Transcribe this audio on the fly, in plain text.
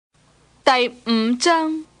第5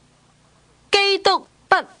章，基督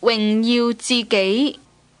不榮耀自己。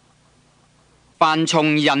凡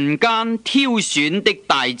從人間挑選的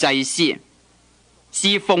大祭司，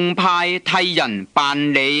是奉派替人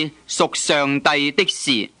辦理屬上帝的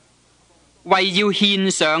事，為要獻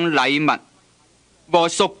上禮物和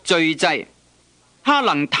贖罪祭。他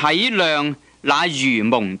能體諒那愚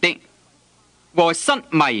蒙的和失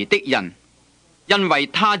迷的人，因為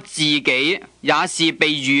他自己也是被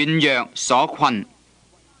軟弱所困，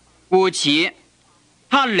故此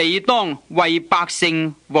他理當為百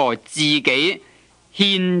姓和自己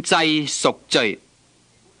獻祭贖罪。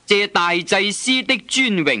這大祭司的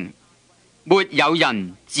尊榮，沒有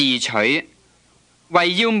人自取，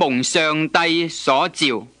為要蒙上帝所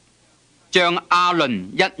召，像亞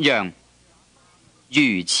倫一樣。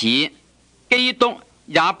如此，基督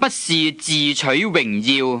也不是自取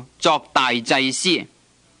榮耀作大祭司，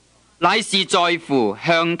乃是在乎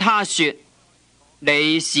向他說：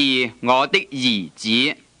你是我的兒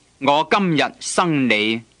子，我今日生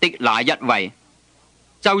你的那一位。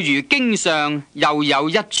就如經上又有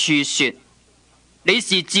一處說：你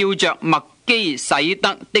是照着麥基洗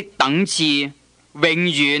德的等次，永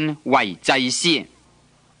遠為祭司。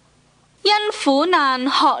因苦難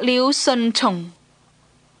學了順從。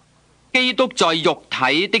基督在肉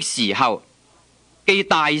體的時候，既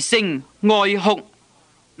大聲哀哭、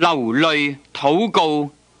流淚禱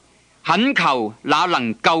告，懇求那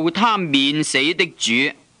能救他免死的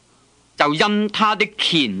主，就因他的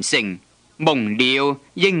虔誠蒙了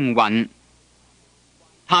應允。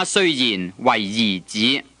他雖然為兒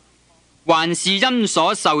子，還是因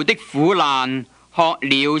所受的苦難學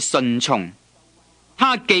了順從。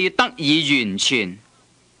他既得以完全，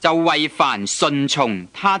就為凡順從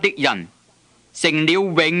他的人成了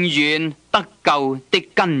永遠得救的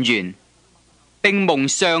根源，並蒙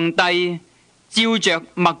上帝照着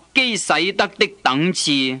麥基洗德的等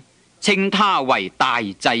次稱他為大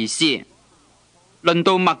祭司。論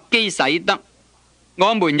到麥基洗德，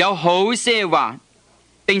我們有好些話，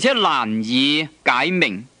並且難以解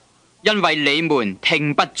明，因為你們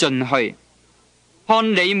聽不進去。看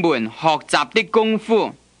你們學習的功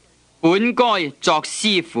夫，本該作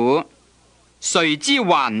師傅，誰知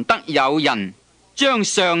還得有人將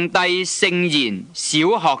上帝聖言小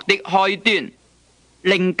學的開端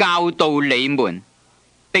另教導你們，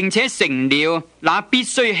並且成了那必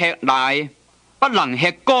須吃奶不能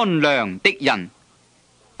吃乾糧的人。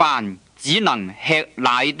凡只能吃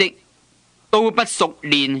奶的，都不熟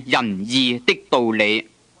練仁義的道理，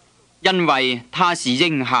因為他是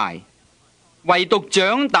嬰孩。唯獨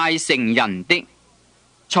長大成人的，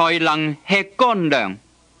才能吃乾糧。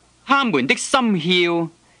他們的心竅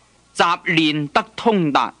習練得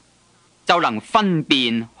通達，就能分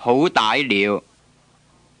辨好歹了。